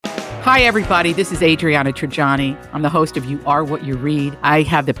Hi, everybody. This is Adriana Trajani. I'm the host of You Are What You Read. I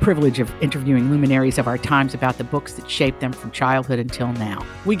have the privilege of interviewing luminaries of our times about the books that shaped them from childhood until now.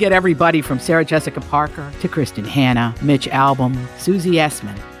 We get everybody from Sarah Jessica Parker to Kristen Hanna, Mitch Albom, Susie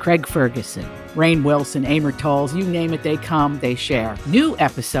Essman, Craig Ferguson, Rainn Wilson, Amor Tolls, you name it, they come, they share. New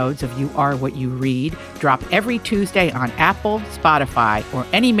episodes of You Are What You Read drop every Tuesday on Apple, Spotify, or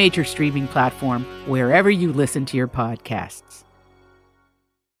any major streaming platform wherever you listen to your podcasts.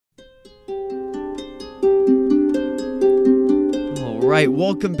 All right,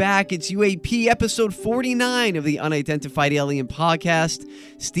 welcome back. It's UAP episode 49 of the Unidentified Alien Podcast.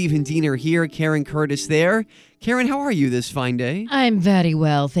 Stephen Diener here, Karen Curtis there. Karen, how are you this fine day? I'm very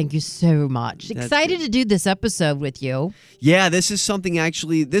well. Thank you so much. Excited to do this episode with you. Yeah, this is something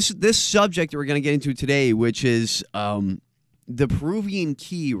actually, this subject that we're going to get into today, which is the Peruvian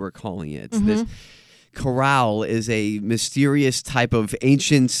key, we're calling it. Mm-hmm. This corral is a mysterious type of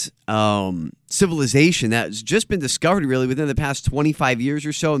ancient civilization that's just been discovered really within the past 25 years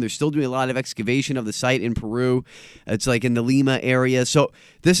or so, and they're still doing a lot of excavation of the site in Peru. It's like in the Lima area. So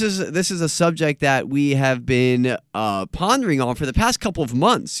this is a subject that we have been pondering on for the past couple of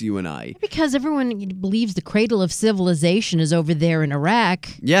months, you and I. Because everyone believes the cradle of civilization is over there in Iraq.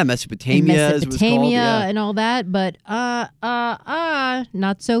 Yeah, Mesopotamia as it was called. Yeah. And all that, but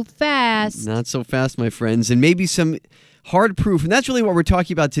not so fast. Not so fast, my friends. And maybe some hard proof, and that's really what we're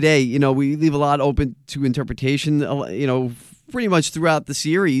talking about today. You know, we leave a lot open to interpretation, you know, pretty much throughout the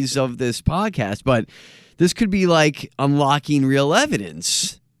series of this podcast, but this could be like unlocking real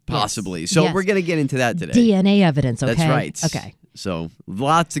evidence, possibly. Yes. So we're going to get into that today. DNA evidence, okay? That's right. Okay. So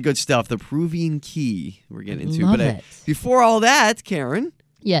lots of good stuff. The Peruvian key we're getting into. Love but it. Before all that, Karen.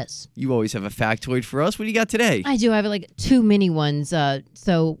 Yes. You always have a factoid for us. What do you got today? I do. I have like two mini ones.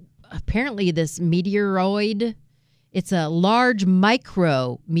 So apparently this meteoroid, it's a large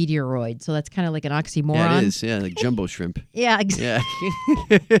micro meteoroid, so that's kind of like an oxymoron. Yeah, it is. Yeah, like jumbo shrimp. Yeah, exactly.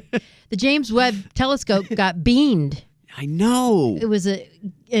 Yeah. The James Webb Telescope got beamed. I know.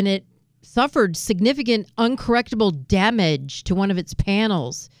 And it suffered significant uncorrectable damage to one of its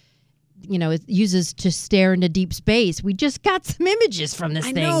panels. You know, it uses to stare into deep space. We just got some images from this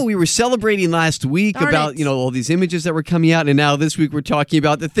thing. I know. We were celebrating last week about, you know, all these images that were coming out, and now this week we're talking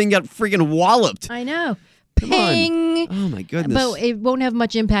about the thing got friggin' walloped. I know. Ping! Oh, my goodness. But it won't have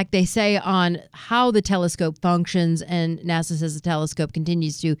much impact, they say, on how the telescope functions, and NASA says the telescope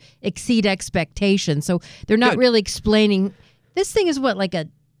continues to exceed expectations. So they're not really explaining. This thing is what, like a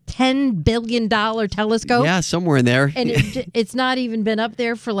 $10 billion telescope? Yeah, somewhere in there. And it's not even been up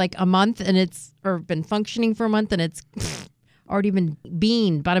there for like a month, or been functioning for a month, and it's already been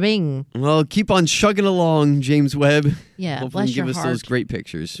beamed, bada bing. Well, keep on chugging along, James Webb. Yeah, hopefully bless your give us heart. those great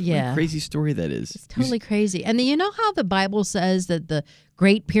pictures. Yeah. What a crazy story that is. It's totally crazy. And you know how the Bible says that the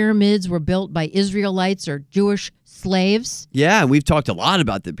Great Pyramids were built by Israelites or Jewish slaves? Yeah, and we've talked a lot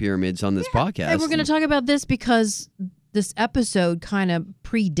about the pyramids on this podcast. And we're going to talk about this because this episode kind of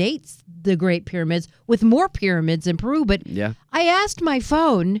predates the Great Pyramids with more pyramids in Peru. But yeah. I asked my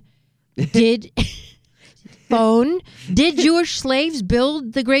phone, did Jewish slaves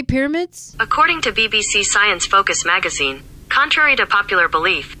build the Great Pyramids? According to BBC Science Focus magazine, contrary to popular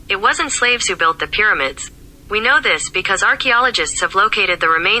belief, it wasn't slaves who built the pyramids. We know this because archaeologists have located the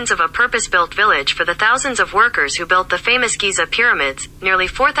remains of a purpose-built village for the thousands of workers who built the famous Giza pyramids nearly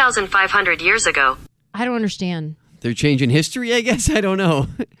 4,500 years ago. I don't understand. They're changing history, I guess? I don't know.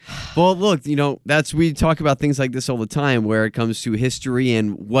 Well, look, you know, we talk about things like this all the time where it comes to history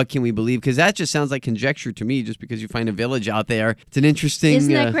and what can we believe, because that just sounds like conjecture to me just because you find a village out there. It's an interesting...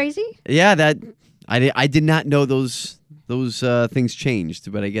 Isn't that crazy? Yeah, I did not know those things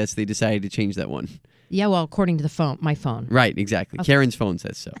changed, but I guess they decided to change that one. Yeah, well, according to my phone. Right, exactly. Okay. Karen's phone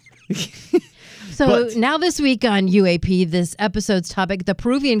says so. So now this week on UAP, this episode's topic, the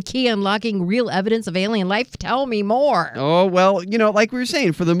Peruvian key unlocking real evidence of alien life. Tell me more. Oh, well, you know, like we were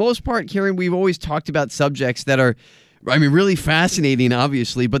saying, for the most part, Karen, we've always talked about subjects that are, I mean, really fascinating,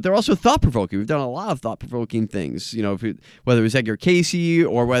 obviously, but they're also thought-provoking. We've done a lot of thought-provoking things, you know, whether it's Edgar Cayce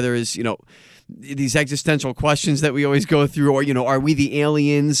or whether it's, you know, these existential questions that we always go through, or, you know, are we the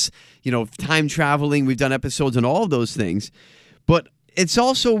aliens, you know, time traveling. We've done episodes on all of those things. But it's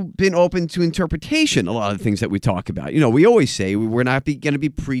also been open to interpretation, a lot of the things that we talk about. You know, we always say we're not going to be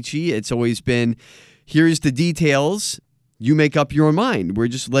preachy. It's always been, here's the details. You make up your own mind. We're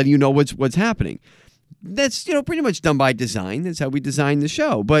just letting you know what's happening. That's, you know, pretty much done by design. That's how we design the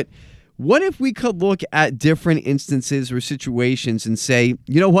show. But what if we could look at different instances or situations and say,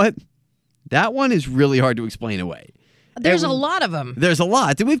 you know what? That one is really hard to explain away. There's a lot of them. There's a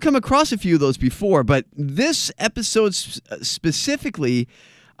lot. And we've come across a few of those before. But this episode specifically,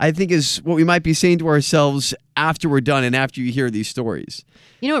 I think is what we might be saying to ourselves after we're done and after you hear these stories.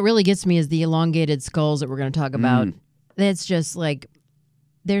 You know what really gets me is the elongated skulls that we're going to talk about. That's just like,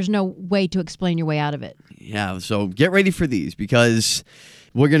 there's no way to explain your way out of it. Yeah, so get ready for these because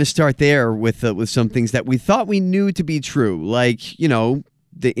we're going to start there with some things that we thought we knew to be true, like, you know,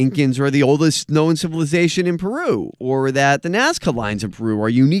 the Incans are the oldest known civilization in Peru, or that the Nazca lines of Peru are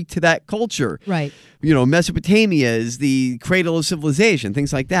unique to that culture. Right. You know, Mesopotamia is the cradle of civilization,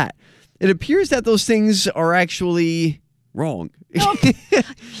 things like that. It appears that those things are actually wrong. Oh,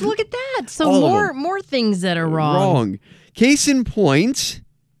 look at that. So more things that are wrong. Wrong. Case in point,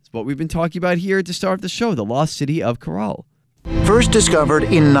 it's what we've been talking about here to start the show, the lost city of Caral. First discovered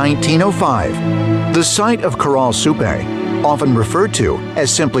in 1905, the site of Caral Supe, often referred to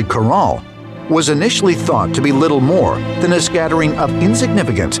as simply Caral, was initially thought to be little more than a scattering of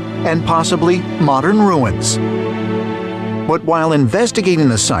insignificant and possibly modern ruins. But while investigating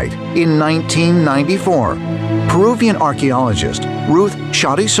the site in 1994, Peruvian archaeologist Ruth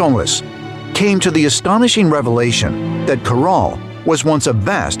Shadi Solis came to the astonishing revelation that Caral was once a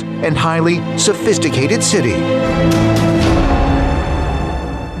vast and highly sophisticated city.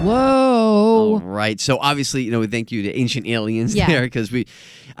 Whoa. Right. So obviously, you know, we thank you to Ancient Aliens Yeah. there because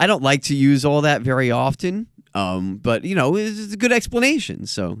I don't like to use all that very often. But, you know, it's a good explanation.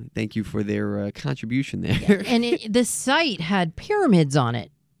 So thank you for their contribution there. Yeah. And the site had pyramids on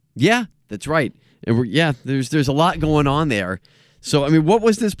it. Yeah, that's right. And there's a lot going on there. So, I mean, what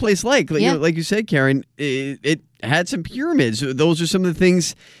was this place like? You know, like you said, Karen, it had some pyramids. Those are some of the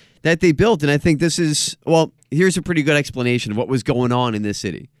things that they built. And I think this is, well, here's a pretty good explanation of what was going on in this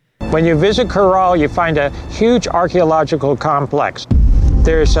city. When you visit Caral, you find a huge archaeological complex.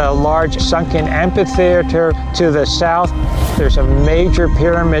 There's a large sunken amphitheater to the south. There's a major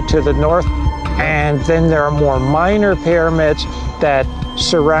pyramid to the north. And then there are more minor pyramids that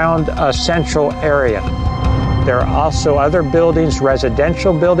surround a central area. There are also other buildings,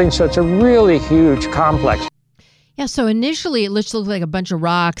 residential buildings, so it's a really huge complex. Yeah, so initially it just looked like a bunch of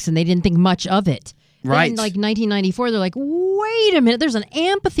rocks and they didn't think much of it. Right. Then in like 1994, they're like, wait a minute, there's an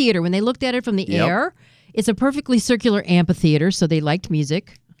amphitheater. When they looked at it from the air, it's a perfectly circular amphitheater, so they liked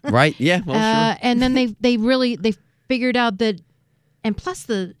music. Right, yeah, well, sure. And then they figured out that, and plus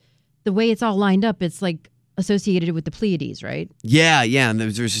the way it's all lined up, it's like associated with the Pleiades, right? Yeah, and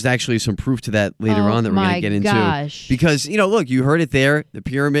there's actually some proof to that later on that we're going to get into. Gosh. Because, you know, look, you heard it there, the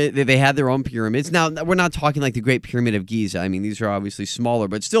pyramid, they had their own pyramids. Now, we're not talking like the Great Pyramid of Giza. I mean, these are obviously smaller,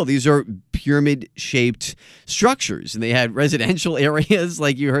 but still, these are pyramid-shaped structures. And they had residential areas,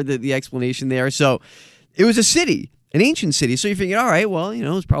 like you heard the explanation there. So it was a city, an ancient city. So you figure, all right, well, you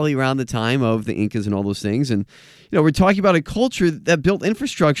know, it's probably around the time of the Incas and all those things. And, you know, we're talking about a culture that built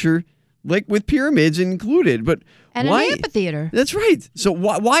infrastructure like with pyramids included, but and why? An amphitheater. That's right. So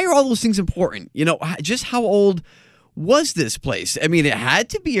why are all those things important? You know, just how old was this place? I mean, it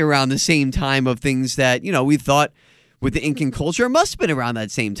had to be around the same time of things that, you know, we thought with the Incan culture, it must have been around that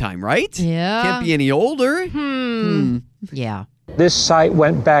same time, right? Yeah. Can't be any older. Yeah. This site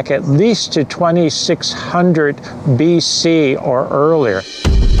went back at least to 2600 BC or earlier.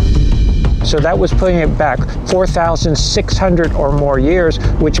 So that was putting it back 4,600 or more years,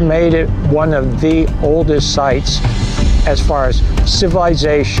 which made it one of the oldest sites as far as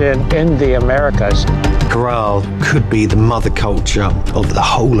civilization in the Americas. Caral could be the mother culture of the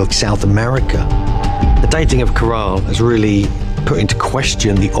whole of South America. The dating of Caral has really put into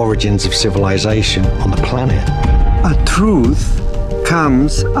question the origins of civilization on the planet. A truth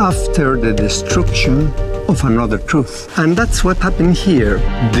comes after the destruction of another truth. And that's what happened here.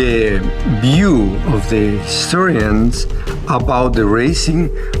 The view of the historians about the raising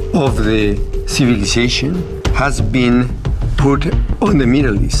of the civilization has been put on the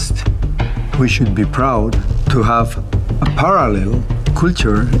Middle East. We should be proud to have a parallel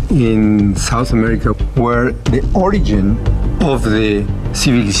culture in South America where the origin of the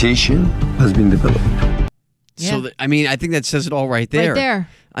civilization has been developed. So, I mean, I think that says it all right there. Right there.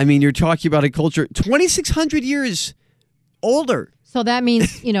 I mean, you're talking about a culture 2,600 years older. So that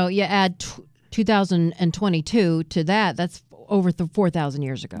means, you know, you add 2022 to that, that's over 4,000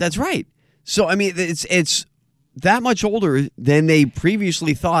 years ago. That's right. So, I mean, it's that much older than they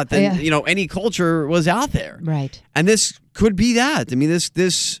previously thought that, you know, any culture was out there. Right. And this could be that. I mean,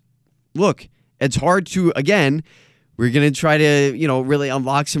 this look, it's hard to, again, we're going to try to, you know, really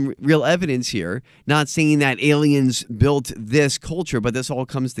unlock some real evidence here. Not saying that aliens built this culture, but this all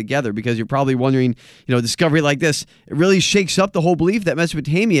comes together because you're probably wondering, you know, a discovery like this, it really shakes up the whole belief that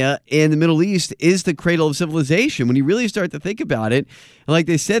Mesopotamia in the Middle East is the cradle of civilization. When you really start to think about it, and like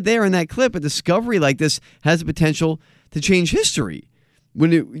they said there in that clip, a discovery like this has the potential to change history.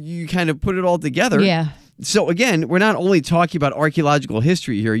 when you kind of put it all together. Yeah. So again, we're not only talking about archaeological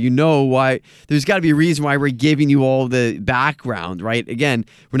history here. You know why there's got to be a reason why we're giving you all the background, right? Again,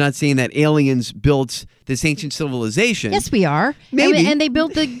 we're not saying that aliens built this ancient civilization. Yes, we are. Maybe. And they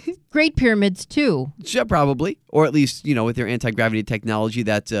built the Great Pyramids too. Yeah, probably. Or at least, with their anti-gravity technology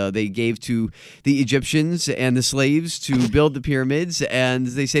that they gave to the Egyptians and the slaves to build the pyramids. And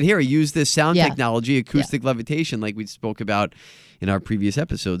they said, here, use this sound technology, acoustic levitation, like we spoke about in our previous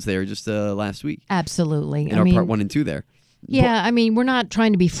episodes there just last week. Absolutely. In our part 1 and 2 there. Yeah, we're not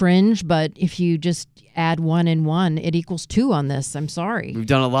trying to be fringe, but if you just add 1 and 1, it equals 2 on this. I'm sorry. We've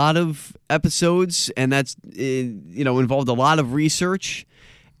done a lot of episodes, and that's, involved a lot of research,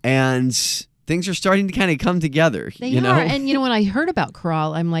 and things are starting to kind of come together. They are. And, when I heard about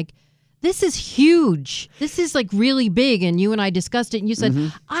Corral, I'm like, this is huge. This is like really big. And you and I discussed it, and you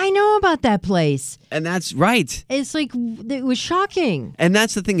said, I know about that place. And that's right. It's like, it was shocking. And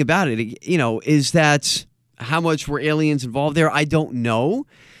that's the thing about it, is that how much were aliens involved there? I don't know,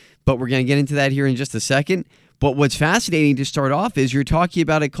 but we're going to get into that here in just a second. But what's fascinating to start off is you're talking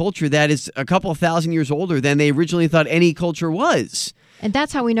about a culture that is a couple of thousand years older than they originally thought any culture was. And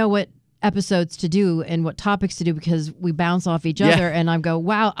that's how we know what episodes to do and what topics to do, because we bounce off each other, and I go,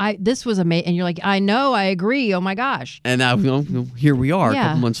 wow, this was amazing. And you're like, I know, I agree. Oh my gosh. And now here we are a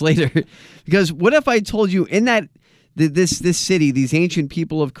couple months later. Because what if I told you in that this city, these ancient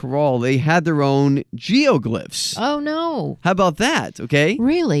people of Corral, they had their own geoglyphs. Oh no. How about that? Okay.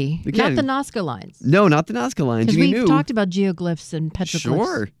 Really? Again, not the Nazca lines. No, not the Nazca lines. Because we've talked about geoglyphs and petroglyphs.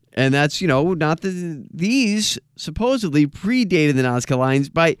 Sure. And that's, not these supposedly predated the Nazca lines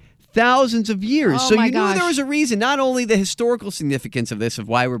by thousands of years. Oh, so my you knew gosh. there was a reason, not only the historical significance of this, of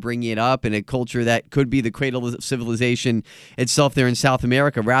why we're bringing it up in a culture that could be the cradle of civilization itself there in South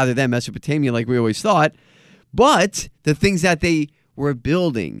America rather than Mesopotamia like we always thought, but the things that they were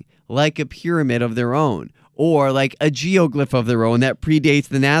building, like a pyramid of their own, or like a geoglyph of their own that predates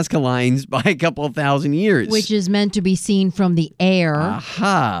the Nazca lines by a couple of thousand years. Which is meant to be seen from the air.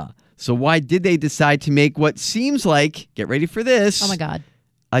 Aha. So why did they decide to make what seems like, get ready for this. Oh my God.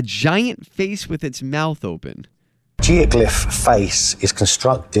 A giant face with its mouth open. Geoglyph face is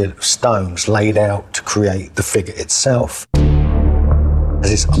constructed of stones laid out to create the figure itself.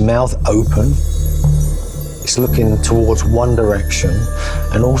 As its mouth open, it's looking towards one direction,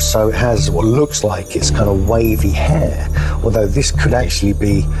 and also it has what looks like it's kind of wavy hair, although this could actually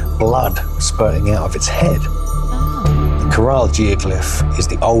be blood spurting out of its head. The Corral geoglyph is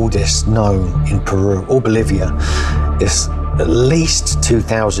the oldest known in Peru or Bolivia. It's at least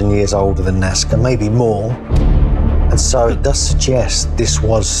 2,000 years older than Nazca, maybe more. And so it does suggest this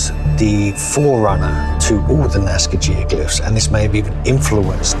was the forerunner to all the Nazca geoglyphs, and this may have even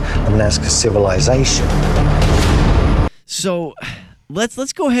influenced the Nazca civilization. So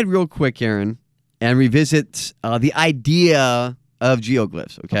let's go ahead real quick, Aaron, and revisit the idea of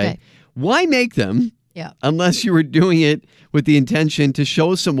geoglyphs, okay? Why make them unless you were doing it with the intention to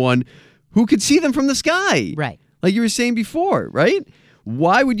show someone who could see them from the sky? Right. Like you were saying before, right?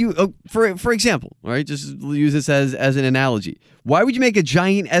 Why would you, for example, all right, just use this as an analogy. Why would you make a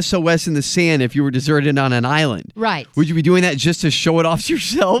giant SOS in the sand if you were deserted on an island? Right. Would you be doing that just to show it off to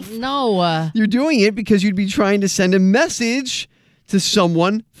yourself? No. You're doing it because you'd be trying to send a message to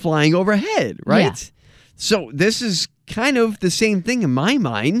someone flying overhead, right? Yeah. So this is kind of the same thing in my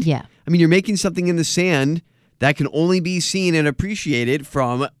mind. Yeah. I mean, you're making something in the sand that can only be seen and appreciated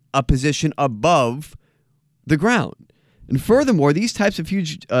from a position above the ground. And furthermore, these types of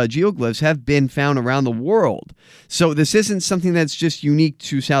huge geoglyphs have been found around the world. So this isn't something that's just unique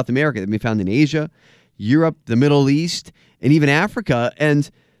to South America. They've been found in Asia, Europe, the Middle East, and even Africa, and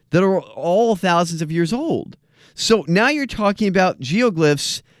that are all thousands of years old. So now you're talking about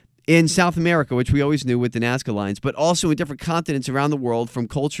geoglyphs in South America, which we always knew with the Nazca lines, but also in different continents around the world from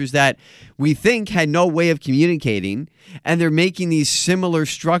cultures that we think had no way of communicating, and they're making these similar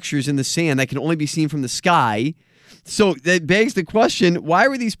structures in the sand that can only be seen from the sky. So that begs the question, why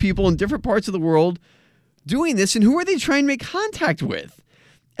were these people in different parts of the world doing this, and who are they trying to make contact with?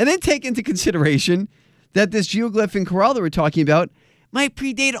 And then take into consideration that this geoglyph in Corral that we're talking about might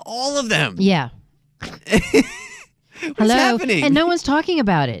predate all of them. Yeah. What's happening? And no one's talking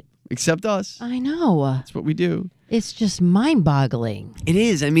about it. Except us. I know. That's what we do. It's just mind-boggling. It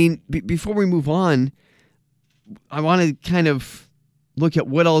is. I mean, before we move on, I want to kind of look at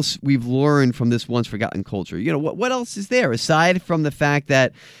what else we've learned from this once forgotten culture. You know, what else is there aside from the fact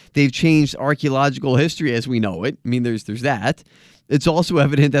that they've changed archaeological history as we know it? I mean, there's that. It's also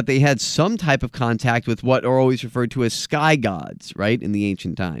evident that they had some type of contact with what are always referred to as sky gods, right, in the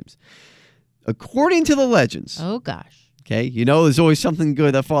ancient times. According to the legends, Oh, gosh. Okay, you know there's always something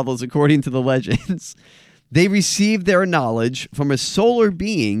good that follows according to the legends. They received their knowledge from a solar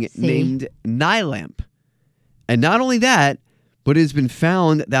being named Nilamp. And not only that, but it has been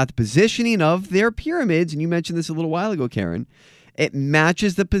found that the positioning of their pyramids, and you mentioned this a little while ago, Karen, it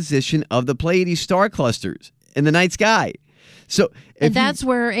matches the position of the Pleiades star clusters in the night sky. So, and that's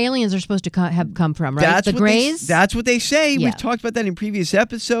where aliens are supposed to have come from, right? The Greys? That's what they say. Yeah. We've talked about that in previous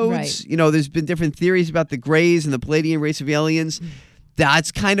episodes. Right. You know, there's been different theories about the Greys and the Pleiadian race of aliens.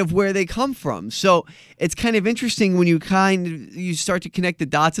 That's kind of where they come from. So it's kind of interesting when you start to connect the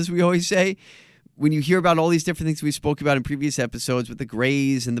dots, as we always say, when you hear about all these different things we spoke about in previous episodes with the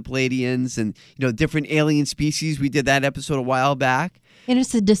Greys and the Pleiadians and, you know, different alien species. We did that episode a while back. And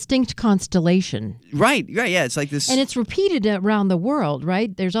it's a distinct constellation. Right, yeah. It's like this. And it's repeated around the world,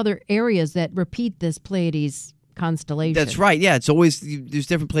 right? There's other areas that repeat this Pleiades constellation. That's right, yeah. It's always, there's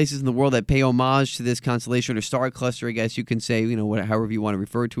different places in the world that pay homage to this constellation or star cluster, I guess you can say, you know, however you want to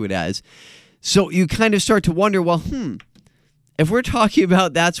refer to it as. So you kind of start to wonder, well, if we're talking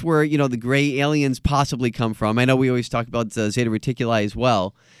about that's where, you know, the gray aliens possibly come from. I know we always talk about Zeta Reticuli as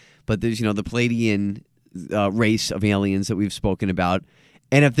well, but there's, you know, the Pleiadian race of aliens that we've spoken about.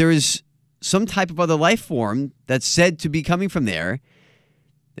 And if there is some type of other life form that's said to be coming from there,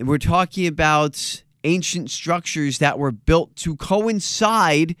 and we're talking about ancient structures that were built to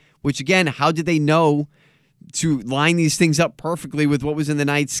coincide, which again, how did they know to line these things up perfectly with what was in the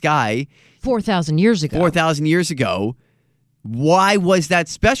night sky? 4,000 years ago. 4,000 years ago. Why was that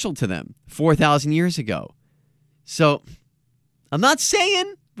special to them 4,000 years ago? So I'm not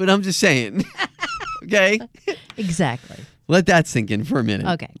saying, but I'm just saying. Okay? Exactly. Let that sink in for a minute.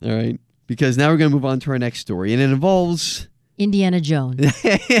 Okay. All right? Because now we're going to move on to our next story, and it involves Indiana Jones.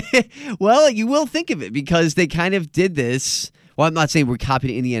 Well, you will think of it because they kind of did this. Well, I'm not saying we're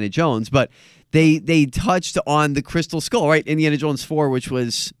copying Indiana Jones, but they touched on the Crystal Skull, right? Indiana Jones 4, which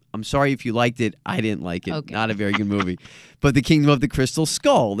was, I'm sorry if you liked it. I didn't like it. Okay. Not a very good movie. But the Kingdom of the Crystal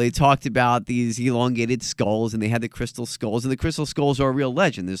Skull. They talked about these elongated skulls, and they had the crystal skulls. And the crystal skulls are a real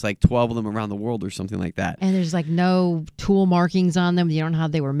legend. There's like 12 of them around the world or something like that. And there's like no tool markings on them. You don't know how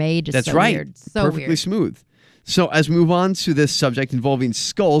they were made. It's That's so right. Weird. So perfectly weird. smooth. So as we move on to this subject involving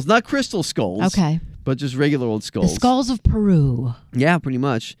skulls, not crystal skulls. Okay. But just regular old skulls. The skulls of Peru. Yeah, pretty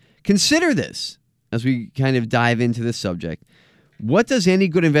much. Consider this as we kind of dive into this subject. What does any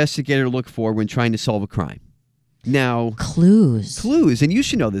good investigator look for when trying to solve a crime? Now, Clues. And you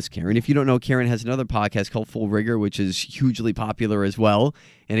should know this, Karen. If you don't know, Karen has another podcast called Full Rigor, which is hugely popular as well,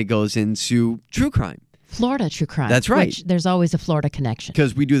 and it goes into true crime. Florida true crime. That's right. Which there's always a Florida connection.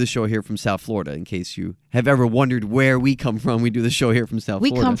 Because we do the show here from South Florida, in case you have ever wondered where we come from. We do the show here from South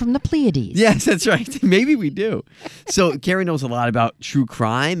Florida. We come from the Pleiades. Yes, that's right. Maybe we do. So Karen knows a lot about true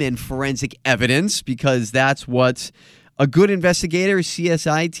crime and forensic evidence because that's what a good investigator,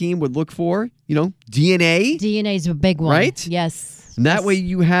 CSI team would look for. You know, DNA. DNA is a big one. Right? Yes. And that way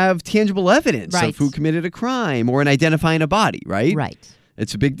you have tangible evidence Right. of who committed a crime or in identifying a body, right? Right.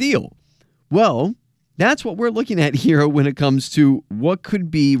 It's a big deal. Well, that's what we're looking at here when it comes to what could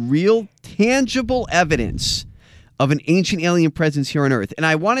be real tangible evidence of an ancient alien presence here on Earth. And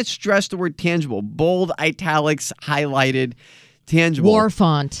I want to stress the word tangible. Bold, italics, highlighted, tangible. War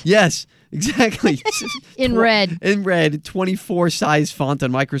font. Yes, exactly. In red. In red, 24 size font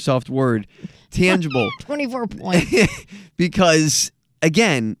on Microsoft Word. Tangible. 24 points. Because,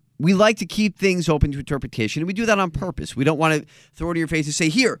 again, we like to keep things open to interpretation, and we do that on purpose. We don't want to throw it in your face and say,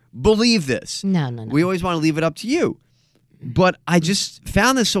 here, believe this. No. We always want to leave it up to you. But I just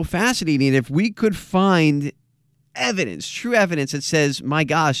found this so fascinating. If we could find evidence, true evidence that says, my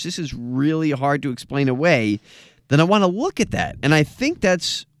gosh, this is really hard to explain away, then I want to look at that. And I think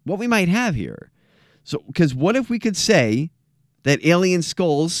that's what we might have here. So, because what if we could say that alien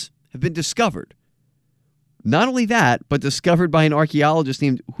skulls have been discovered? Not only that, but discovered by an archaeologist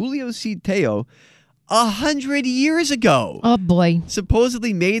named Julio C. Teo 100 years ago. Oh, boy.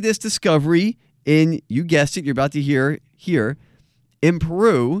 Supposedly made this discovery in, you guessed it, you're about to hear here, in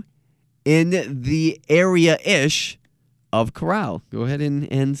Peru, in the area-ish of Corral. Go ahead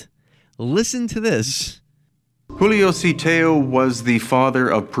and listen to this. Julio C. Teo was the father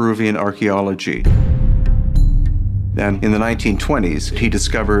of Peruvian archaeology. And in the 1920s, he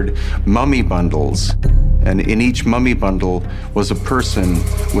discovered mummy bundles. And in each mummy bundle was a person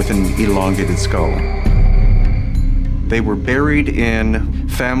with an elongated skull. They were buried in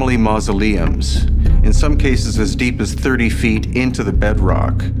family mausoleums, in some cases as deep as 30 feet into the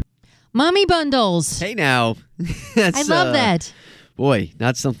bedrock. Mummy bundles. Hey now. I love that. Boy,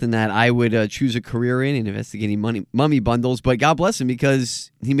 not something that I would choose a career in investigating mummy bundles, but God bless him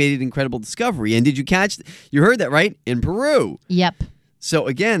because he made an incredible discovery. And did you you heard that, right? In Peru. Yep. So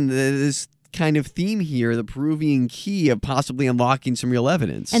again, this kind of theme here, the Peruvian key of possibly unlocking some real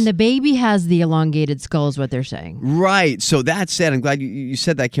evidence. And the baby has the elongated skull is what they're saying. Right. So that said, I'm glad you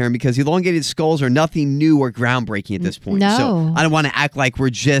said that, Karen, because elongated skulls are nothing new or groundbreaking at this point. No. So I don't want to act like we're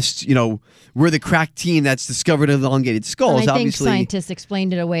just, we're the crack team that's discovered elongated skulls. And I think Obviously, scientists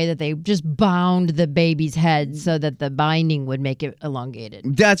explained it away that they just bound the baby's head so that the binding would make it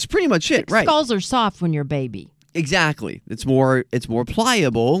elongated. That's pretty much it, right? Skulls are soft when you're a baby. Exactly. It's more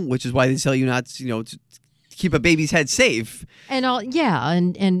pliable, which is why they tell you not to keep a baby's head safe. And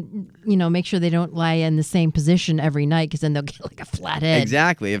make sure they don't lie in the same position every night because then they'll get like a flat head.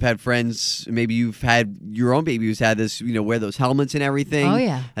 Exactly. I've had friends, maybe you've had your own baby who's had this, wear those helmets and everything. Oh,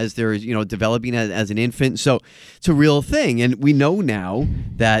 yeah. As they're, developing as an infant. So it's a real thing. And we know now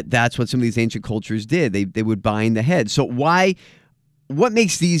that that's what some of these ancient cultures did. They would bind the head. So what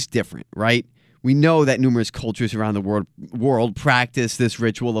makes these different, right? We know that numerous cultures around the world practice this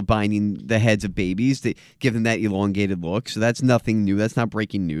ritual of binding the heads of babies to give them that elongated look. So that's nothing new. That's not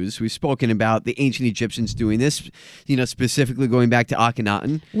breaking news. We've spoken about the ancient Egyptians doing this, specifically going back to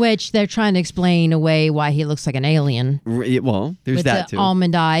Akhenaten. Which they're trying to explain away why he looks like an alien. Well, there's with that the too.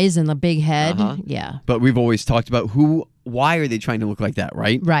 Almond eyes and the big head. Yeah. But we've always talked about why are they trying to look like that,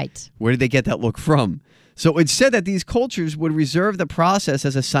 right? Right. Where did they get that look from? So it's said that these cultures would reserve the process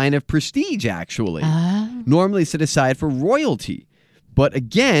as a sign of prestige, actually. Normally set aside for royalty. But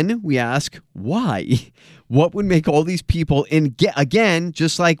again, we ask, why? What would make all these people, again,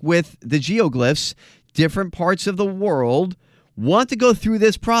 just like with the geoglyphs, different parts of the world want to go through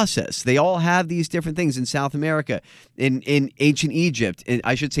this process? They all have these different things in South America, in ancient Egypt,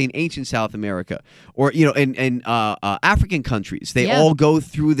 I should say in ancient South America, or, in African countries. They all go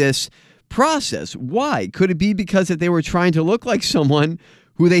through this process. Why? Could it be because that they were trying to look like someone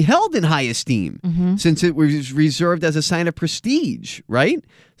who they held in high esteem, since it was reserved as a sign of prestige, right?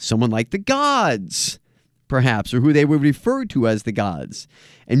 Someone like the gods, perhaps, or who they were referred to as the gods.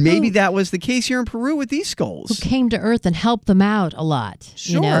 And maybe that was the case here in Peru with these skulls. Who came to Earth and helped them out a lot,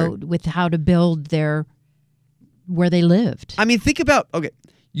 Sure. with how to build where they lived. I mean, think about,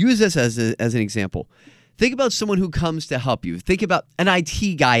 use this as an example. Think about someone who comes to help you. Think about an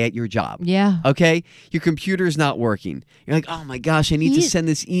IT guy at your job. Yeah. Okay? Your computer's not working. You're like, oh my gosh, I need to send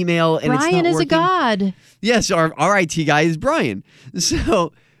this email and it's not working. Brian is a god. Yes, our IT guy is Brian.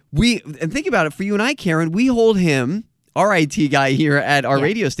 So and think about it, for you and I, Karen, we hold him, our IT guy here at our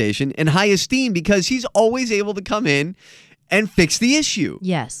radio station, in high esteem because he's always able to come in and fix the issue.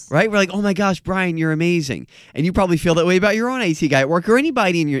 Yes. Right? We're like, oh my gosh, Brian, you're amazing. And you probably feel that way about your own IT guy at work or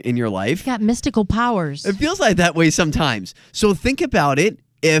anybody in your life. He's got mystical powers. It feels like that way sometimes. So think about it.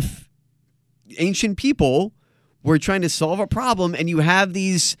 If ancient people were trying to solve a problem and you have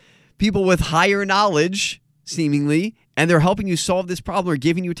these people with higher knowledge, seemingly, and they're helping you solve this problem or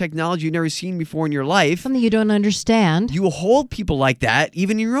giving you technology you've never seen before in your life. Something you don't understand. You hold people like that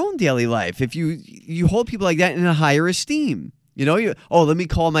even in your own daily life. If you hold people like that in a higher esteem. Let me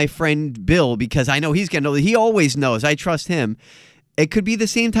call my friend Bill because I know he's going to know. He always knows. I trust him. It could be the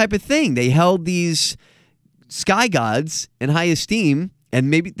same type of thing. They held these sky gods in high esteem, and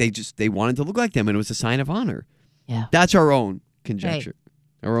maybe they wanted to look like them, and it was a sign of honor. Yeah. That's our own conjecture. Right.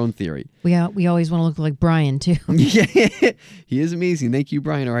 Our own theory. We always want to look like Brian, too. Yeah, he is amazing. Thank you,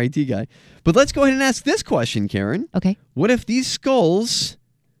 Brian, our IT guy. But let's go ahead and ask this question, Karen. Okay. What if these skulls,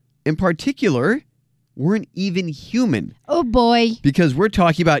 in particular, weren't even human? Oh, boy. Because we're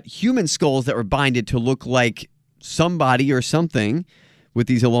talking about human skulls that were binded to look like somebody or something with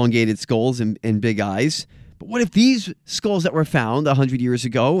these elongated skulls and big eyes. But what if these skulls that were found 100 years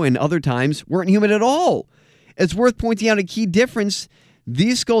ago and other times weren't human at all? It's worth pointing out a key difference.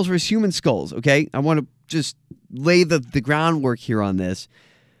 These skulls were human skulls, okay? I want to just lay the groundwork here on this.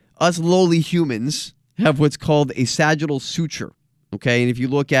 Us lowly humans have what's called a sagittal suture, okay? And if you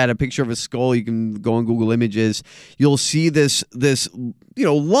look at a picture of a skull, you can go on Google Images, you'll see this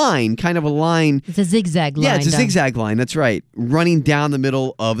line, kind of a line. It's a zigzag line. Yeah, it's a zigzag line, that's right, running down the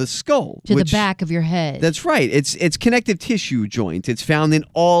middle of a skull. To the back of your head. That's right. It's connective tissue joint. It's found in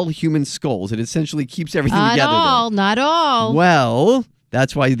all human skulls. It essentially keeps everything together. Not all. Well,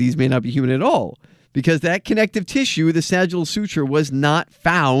 that's why these may not be human at all. Because that connective tissue, the sagittal suture, was not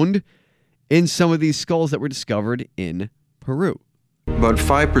found in some of these skulls that were discovered in Peru. About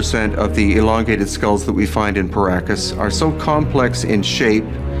 5% of the elongated skulls that we find in Paracas are so complex in shape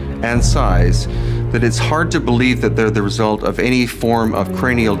and size that it's hard to believe that they're the result of any form of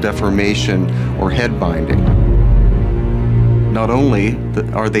cranial deformation or head binding. Not only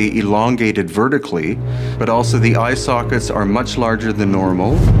are they elongated vertically, but also the eye sockets are much larger than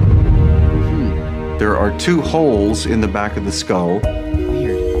normal. There are 2 holes in the back of the skull,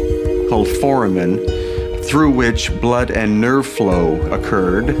 called foramen, through which blood and nerve flow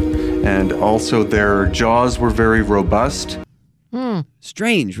occurred, and also their jaws were very robust.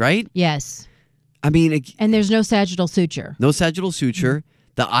 Strange, right? Yes. I mean, And there's no sagittal suture. no sagittal suture.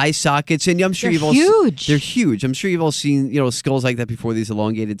 The eye sockets, and I'm sure They're you've all huge. They're huge. I'm sure you've all seen, skulls like that before, these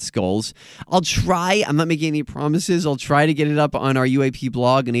elongated skulls. I'm not making any promises. I'll try to get it up on our UAP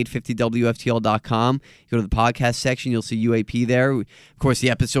blog on 850WFTL.com. You go to the podcast section, you'll see UAP there. Of course, the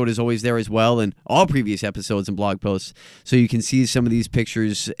episode is always there as well, and all previous episodes and blog posts. So you can see some of these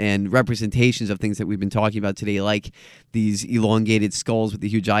pictures and representations of things that we've been talking about today, like these elongated skulls with the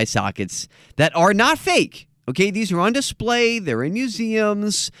huge eye sockets that are not fake. Okay, these are on display. They're in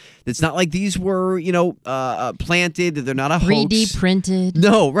museums. It's not like these were, planted. They're not a hoax. 3D printed.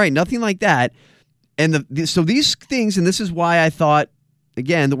 No, right. Nothing like that. And so these things, and this is why I thought,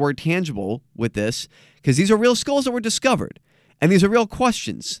 again, the word tangible with this, because these are real skulls that were discovered. And these are real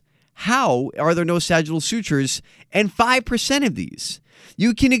questions. How are there no sagittal sutures in 5% of these?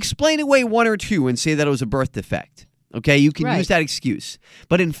 You can explain away 1 or 2 and say that it was a birth defect. Okay, you can use that excuse.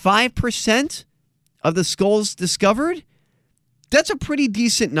 But in 5%... of the skulls discovered, that's a pretty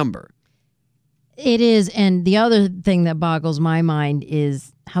decent number. It is, and the other thing that boggles my mind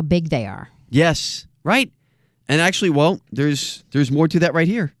is how big they are. Yes, right. And actually, there's more to that right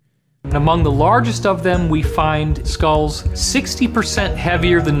here. And among the largest of them, we find skulls 60%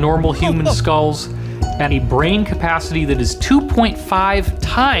 heavier than normal human skulls and a brain capacity that is 2.5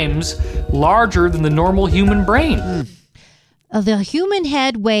 times larger than the normal human brain. The human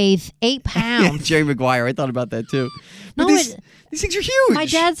head weighs 8 pounds. Jerry Maguire, I thought about that too. But No, these things are huge. My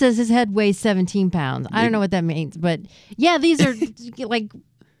dad says his head weighs 17 pounds. I don't know what that means, but yeah, these are like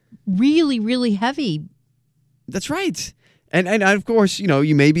really, really heavy. That's right. And of course,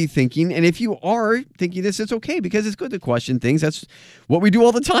 you may be thinking, and if you are thinking this, it's okay, because it's good to question things. That's what we do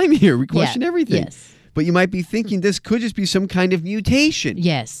all the time here. We question everything. Yes. But you might be thinking this could just be some kind of mutation.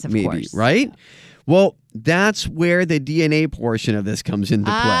 Yes, of course. Right? Well, that's where the DNA portion of this comes into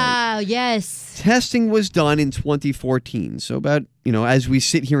play. Ah, yes. Testing was done in 2014, so about, as we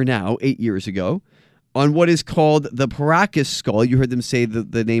sit here now, 8 years ago, on what is called the Paracas skull. You heard them say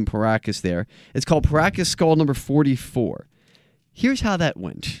the name Paracas there. It's called Paracas skull number 44. Here's how that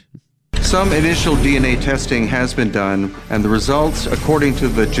went. Some initial DNA testing has been done, and the results, according to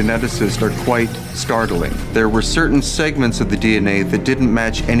the geneticist, are quite startling. There were certain segments of the DNA that didn't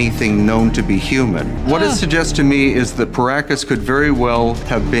match anything known to be human. What it suggests to me is that Paracas could very well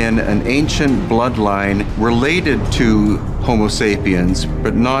have been an ancient bloodline related to Homo sapiens,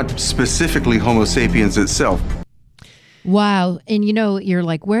 but not specifically Homo sapiens itself. Wow. And you're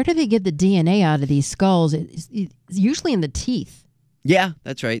like, where do they get the DNA out of these skulls? It's usually in the teeth. Yeah,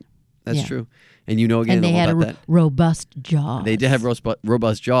 that's right. That's true. And again, and they all had about that. Robust jaws. They did have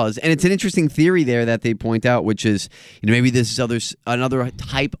robust jaws. And it's an interesting theory there that they point out, which is, maybe this is another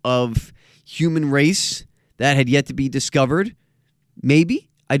type of human race that had yet to be discovered.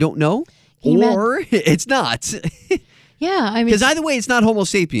 Maybe. I don't know. Or it's not. Yeah. I mean, because either way, it's not Homo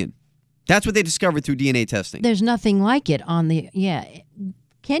sapien. That's what they discovered through DNA testing. There's nothing like it on the,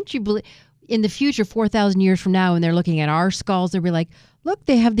 Can't you believe, in the future, 4,000 years from now, when they're looking at our skulls, they'll be like, look,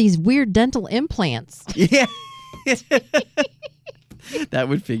 they have these weird dental implants. Yeah. That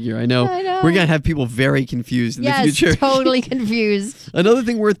would figure. I know. We're going to have people very confused in the future. Yes, totally confused. Another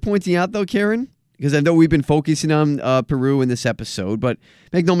thing worth pointing out, though, Karen, because I know we've been focusing on Peru in this episode, but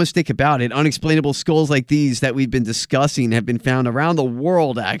make no mistake about it, unexplainable skulls like these that we've been discussing have been found around the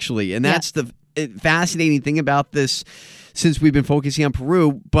world, actually. And that's the fascinating thing about this, since we've been focusing on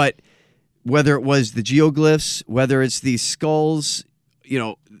Peru. But whether it was the geoglyphs, whether it's these skulls,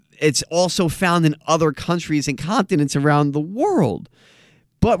 it's also found in other countries and continents around the world.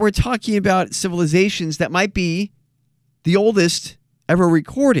 But we're talking about civilizations that might be the oldest ever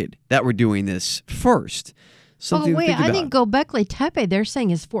recorded that were doing this first. Something to think about. I think Göbekli Tepe, they're saying,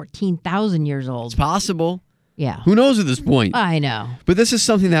 is 14,000 years old. It's possible. Yeah. Who knows at this point? I know. But this is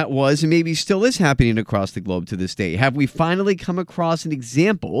something that was and maybe still is happening across the globe to this day. Have we finally come across an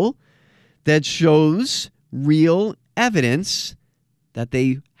example that shows real evidence that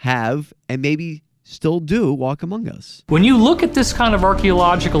they have and maybe still do walk among us? When you look at this kind of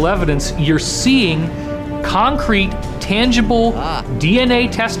archaeological evidence, you're seeing concrete, tangible,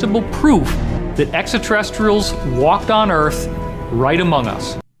 DNA testable proof that extraterrestrials walked on Earth right among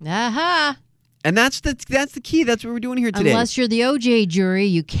us. Aha. And that's the key. That's what we're doing here today. Unless you're the OJ jury,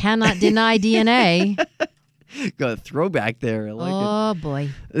 you cannot deny DNA. Got a throwback there. I like Oh, boy.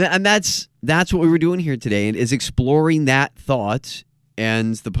 And that's what we were doing here today, is exploring that thought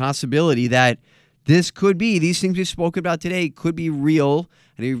and the possibility that this could be, these things we've spoken about today could be real.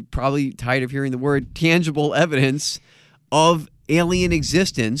 And you're probably tired of hearing the word tangible evidence of alien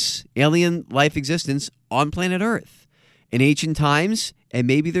existence, alien life existence on planet Earth in ancient times. And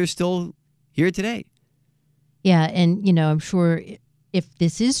maybe they're still here today. Yeah. And, I'm sure if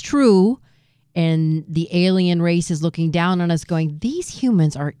this is true, and the alien race is looking down on us going, these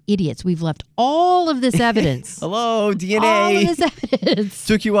humans are idiots. We've left all of this evidence. Hello, DNA. All of this evidence.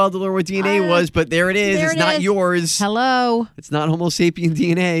 Took you a while to learn what DNA was, but there it is. It's not yours. Hello. It's not Homo sapien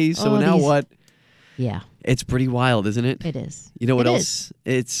DNA. So now what? Yeah. It's pretty wild, isn't it? It is. You know what else?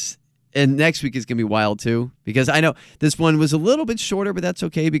 And next week is going to be wild too, because I know this one was a little bit shorter, but that's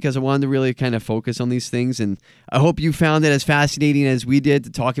okay because I wanted to really kind of focus on these things. And I hope you found it as fascinating as we did to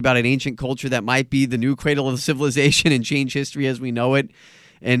talk about an ancient culture that might be the new cradle of civilization and change history as we know it.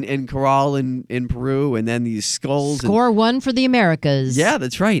 And Corral in Peru, and then these skulls. Score one for the Americas. Yeah,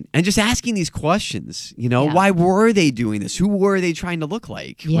 that's right. And just asking these questions, why were they doing this? Who were they trying to look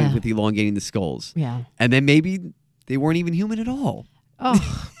like with elongating the skulls? Yeah. And then maybe they weren't even human at all.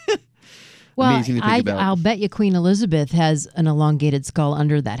 Oh. Well, Amazing to think about. I'll bet you Queen Elizabeth has an elongated skull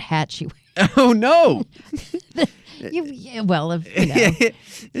under that hat she wears. Oh, no.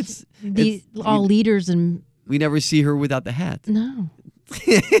 All leaders and... We never see her without the hat. No.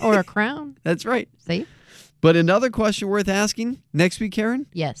 Or a crown. That's right. See? But another question worth asking next week, Karen?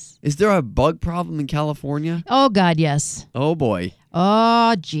 Yes. Is there a bug problem in California? Oh, God, yes. Oh, boy.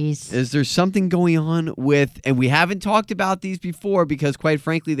 Oh, jeez. Is there something going on with, and we haven't talked about these before because, quite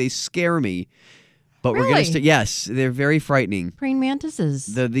frankly, they scare me. But we're going to start. Yes, they're very frightening. Praying mantises.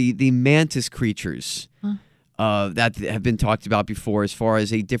 The mantis creatures that have been talked about before as far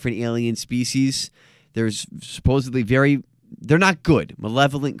as a different alien species. There's supposedly they're not good,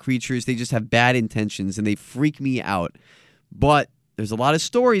 malevolent creatures. They just have bad intentions, and they freak me out. But there's a lot of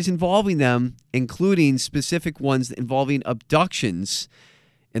stories involving them, including specific ones involving abductions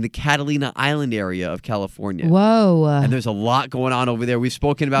in the Catalina Island area of California. Whoa. And there's a lot going on over there. We've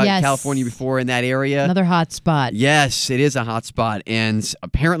spoken about California before in that area. Another hot spot. Yes, it is a hot spot. And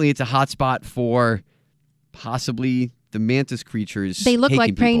apparently it's a hot spot for possibly the mantis creatures. They look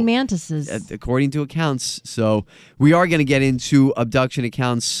like praying people, mantises. according to accounts. So we are going to get into abduction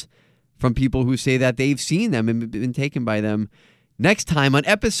accounts from people who say that they've seen them and been taken by them. Next time on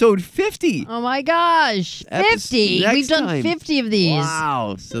episode 50. Oh my gosh. 50. We've done 50 of these.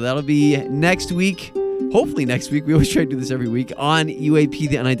 Wow. So that'll be next week. Hopefully next week. We always try to do this every week on UAP,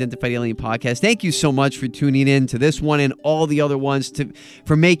 the Unidentified Alien Podcast. Thank you so much for tuning in to this one and all the other ones,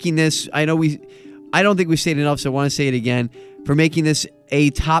 for making this. I don't think we've said it enough, so I want to say it again. For making this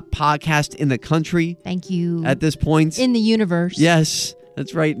a top podcast in the country. Thank you. At this point. In the universe. Yes.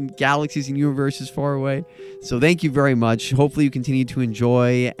 That's right, in galaxies and universes far away. So thank you very much. Hopefully you continue to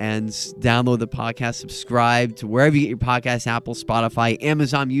enjoy and download the podcast, subscribe to wherever you get your podcasts, Apple, Spotify,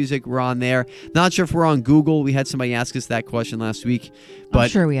 Amazon Music, we're on there. Not sure if we're on Google. We had somebody ask us that question last week. But I'm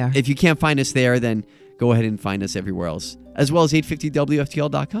sure we are. If you can't find us there, then go ahead and find us everywhere else, as well as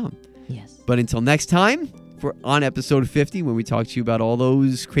 850WFTL.com. Yes. But until next time, on episode 50, when we talk to you about all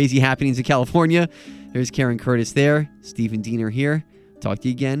those crazy happenings in California, there's Karen Curtis there, Stephen Diener here. Talk to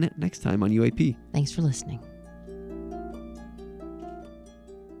you again next time on UAP. Thanks for listening.